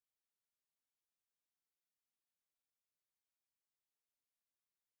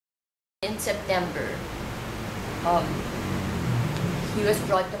In September, he was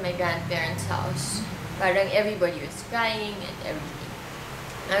brought to my grandparents' house. Parang everybody was crying and everything.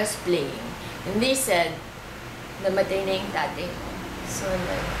 I was playing. And they said, namatay na yung tatay mo. So I'm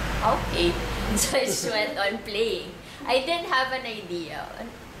like, okay. So I just went on playing. I didn't have an idea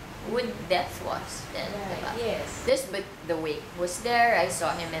what death was then. Right. Yes. But the wake was there. I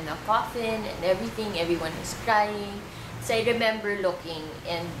saw him in the coffin and everything. Everyone was crying. So I remember looking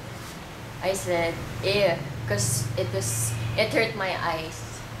and I said, because it hurt my eyes.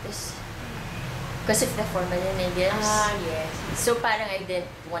 Because of the formalin, I guess. Ah, yes. So parang I didn't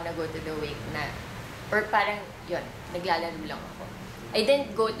wanna go to the wake na, or parang yun, naglalaro lang ako. I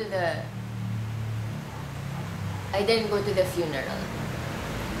didn't go to the funeral.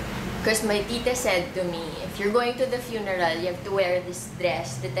 Because my tita said to me, if you're going to the funeral, you have to wear this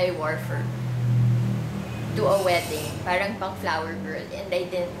dress that I wore to a wedding, parang pang flower girl, and I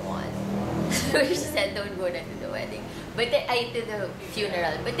didn't want. So she said, don't go to the wedding. To the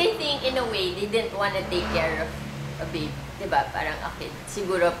funeral. But I think, in a way, they didn't want to take care of a baby. Diba? Parang a kid.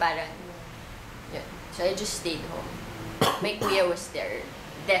 Siguro parang, yun. So I just stayed home. My kuya was there,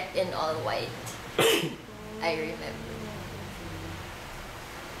 decked in all white. I remember.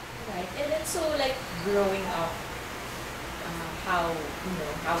 Right. And then so, like, growing up, how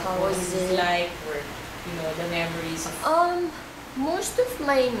was it like, or, the memories of... Most of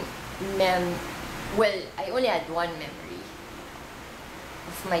my well, I only had one memory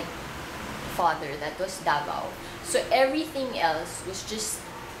of my father, that was Babao. So everything else was just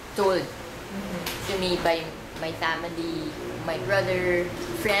told to me by my family, my brother,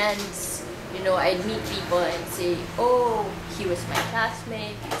 friends. I'd meet people and say, oh, he was my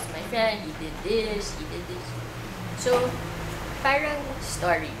classmate, he was my friend, he did this. So, parang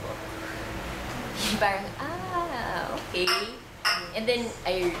storybook. Parang, okay. And then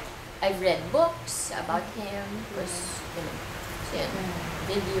I've read books about him, because,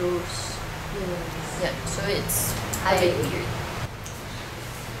 videos. Yeah, so it's a bit weird.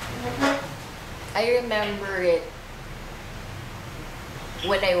 I remember it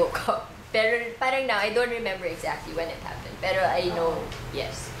when I woke up. Pero parang now, I don't remember exactly when it happened. Pero I know,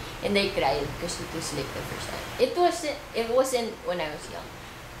 yes. And I cried because it was like the first time. It wasn't when I was young.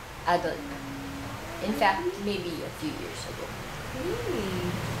 Adult na. In fact, maybe a few years ago.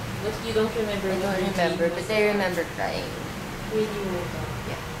 Really? But you don't remember? I don't remember, but I remember crying. When you woke up?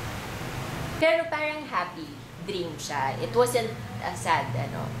 Yeah. Pero parang happy dream siya. It wasn't a sad,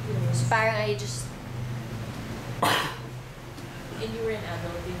 Yes. So parang I just... And you were an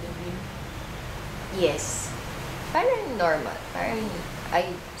adult in the dream? Yes. Parang normal. Parang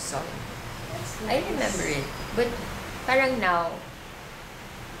I saw it. That's nice. I remember it. But parang now,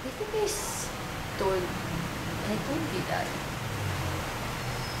 I think I told you that.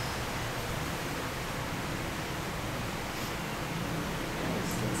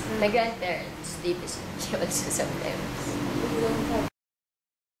 My grandparents, they visit me also sometimes.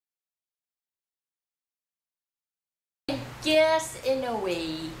 I guess in a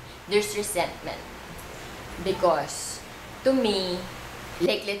way, there's resentment. Because, to me,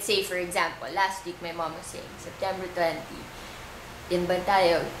 like let's say for example, last week my mom was saying, September 20, in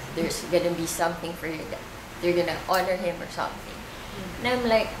Bantayo, there's gonna be something for you that they're gonna honor him or something. And I'm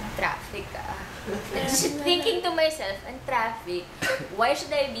like, traffic Just thinking to myself, and traffic, why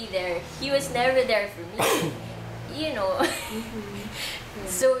should I be there? He was never there for me.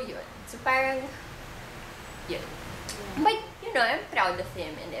 So yun. So parang, yun. But, I'm proud of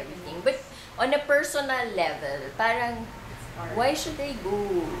him and everything. But on a personal level, parang, why should I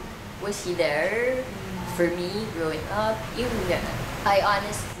go? Was he there for me growing up? Even ganun. I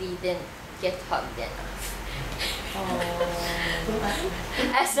honestly didn't get hugged enough.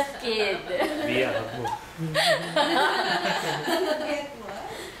 As a kid.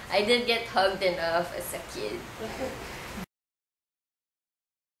 I didn't get hugged enough as a kid.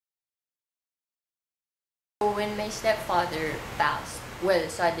 When my stepfather passed, well,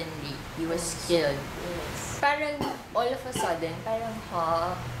 suddenly, he was killed. Parang, all of a sudden, parang,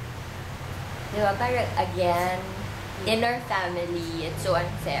 diba? Parang, again, in our family, it's so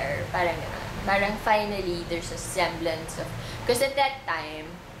unfair. Parang, parang finally, there's a semblance of... Because at that time,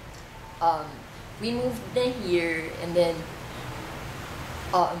 we moved in here, and then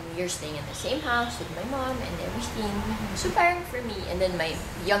you're staying in the same house with my mom and everything. So parang for me, and then my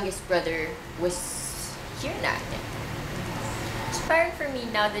youngest brother was here na. So parang for me,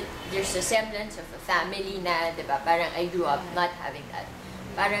 now that there's a semblance of a family na, diba? Parang I grew up not having that.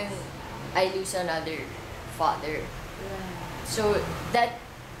 Parang I lose another father. So that,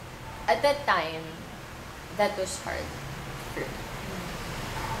 at that time, that was hard for me.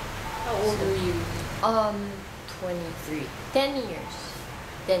 How old were you? 23. 10 years.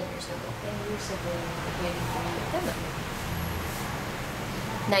 10 years ago. 10 years ago. 23. Tama.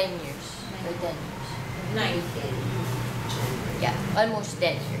 9 years. Or 10 years. 9. Yeah, almost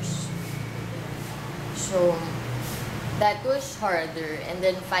 10 years. So, that was harder. And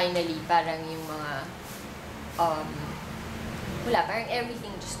then finally, parang yung mga, wala, parang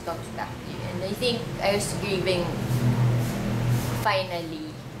everything just comes back to you. And I think I was grieving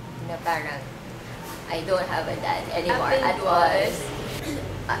finally na parang I don't have a dad anymore at all.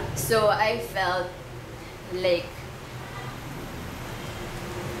 So I felt like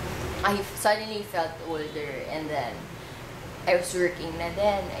I suddenly felt older, and then I was working na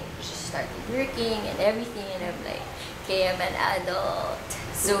then. I just started working and everything, and I'm like, okay, I'm an adult.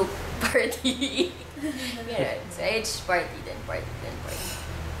 So party. So I just partied and partied and partied.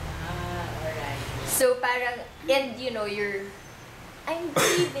 Alright. So parang, and you know, I'm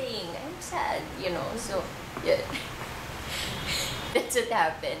grieving, I'm sad, you know, so, yeah. That's what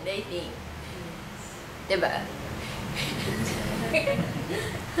happened, I think. Diba?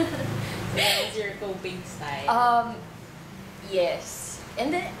 So that was your coping style? Yes.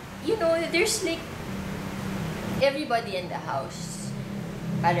 And then, you know, there's like, everybody in the house,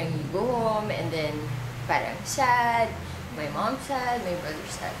 parang you go home, and then, parang sad, my mom sad, my brother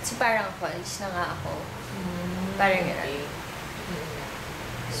sad. So parang ako, alis na nga ako. Parang gano'n.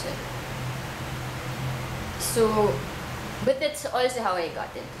 So, but that's also how I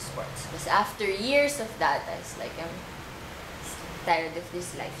got into sports. Because after years of that, I was like, I'm tired of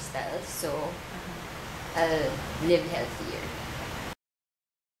this lifestyle, so I'll live healthier.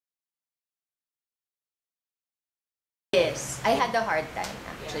 Yes, I had a hard time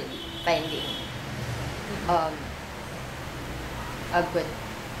actually finding a good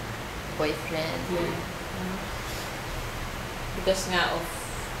boyfriend. Because nga of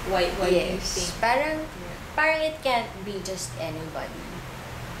why do you think? Parang it can't be just anybody.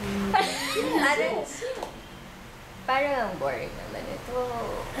 Parang ang boring naman ito.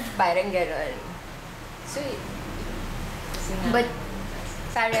 Parang gano'n. So, but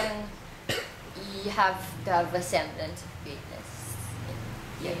parang you have to have a semblance of greatness.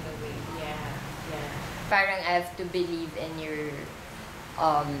 In a way, yeah. Parang I have to believe in your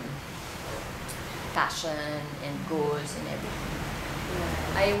passion and goals and everything.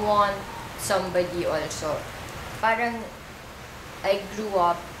 I want somebody also. Parang I grew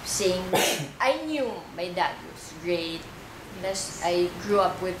up saying, I knew my dad was great. Plus, I grew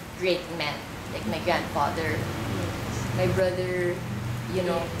up with great men, like my grandfather, my brother, you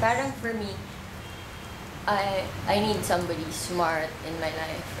know. Parang for me, I need somebody smart in my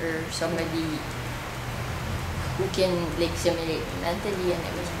life, or somebody who can like simulate me mentally and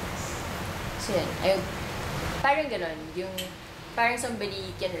everything. So yun, parang ganon, yung parang somebody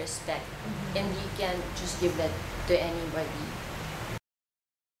you can respect, and you can't just give that to anybody.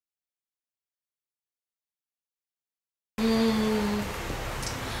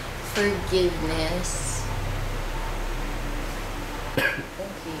 Forgiveness.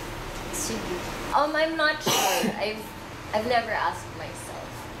 Okay. I'm not sure. I've never asked myself,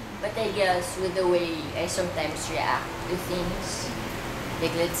 but I guess with the way I sometimes react to things,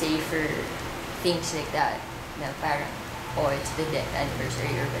 like let's say for things like that, na parang, oh, it's the death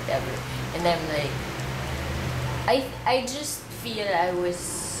anniversary or whatever, and I'm like, I just feel I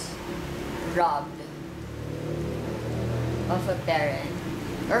was robbed of a parent,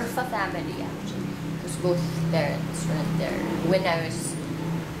 or of a family actually, because both parents weren't there when I was,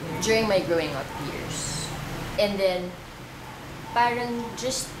 during my growing up years. And then, parang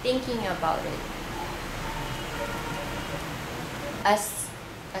just thinking about it, as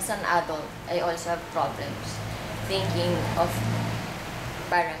an adult, I also have problems thinking of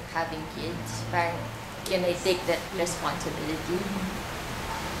parang having kids. Parang, can I take that responsibility?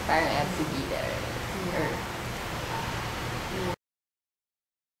 Parang I have to be there. Or,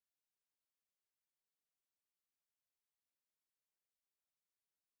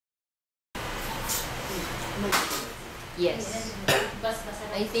 yes.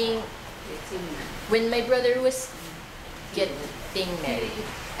 I think when my brother was getting married,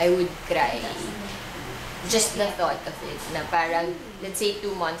 I would cry. Just the thought of it. Na parang, let's say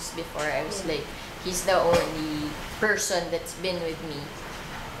 2 months before, I was like, he's the only person that's been with me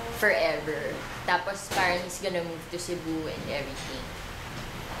forever. Tapos parang he's gonna move to Cebu and everything.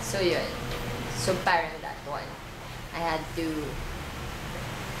 So yun. So parang that one, I had to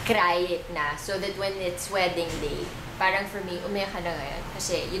cry it na, so that when it's wedding day, parang for me, umiyak ka na ngayon.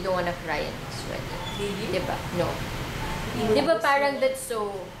 Kasi you don't wanna cry in this wedding. Diba? No. Diba parang that's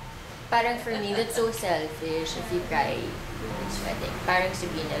so parang for me, that's so selfish if you cry in his wedding. Parang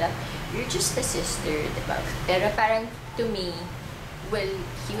sabihin nila, you're just a sister, diba? Pero parang to me, well,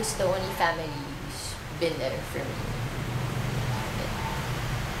 he was the only family who's been there for me.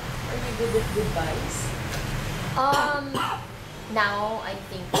 Are you good at goodbyes? Now, I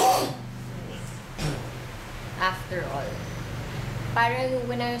think, after all, parang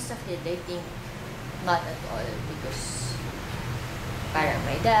when I was a kid, I think not at all because parang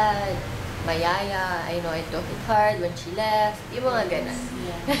my dad, my yaya, I know I took it hard when she left, yung mga ganun.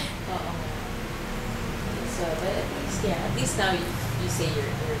 Yeah. So, but at least now you say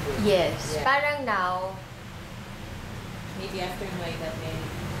you're good. Yes. Yeah. Parang now, maybe after Noy got married.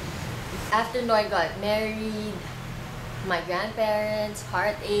 After Noy got married, my grandparents,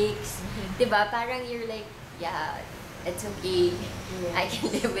 heartaches, diba? Parang you're like, yeah, it's okay. Yeah. I can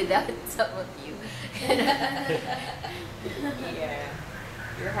live without some of you. Yeah.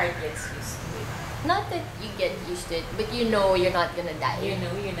 Your heart gets used to it. Not that you get used to it, but you know you're not gonna die. You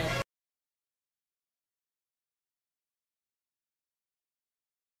know you're not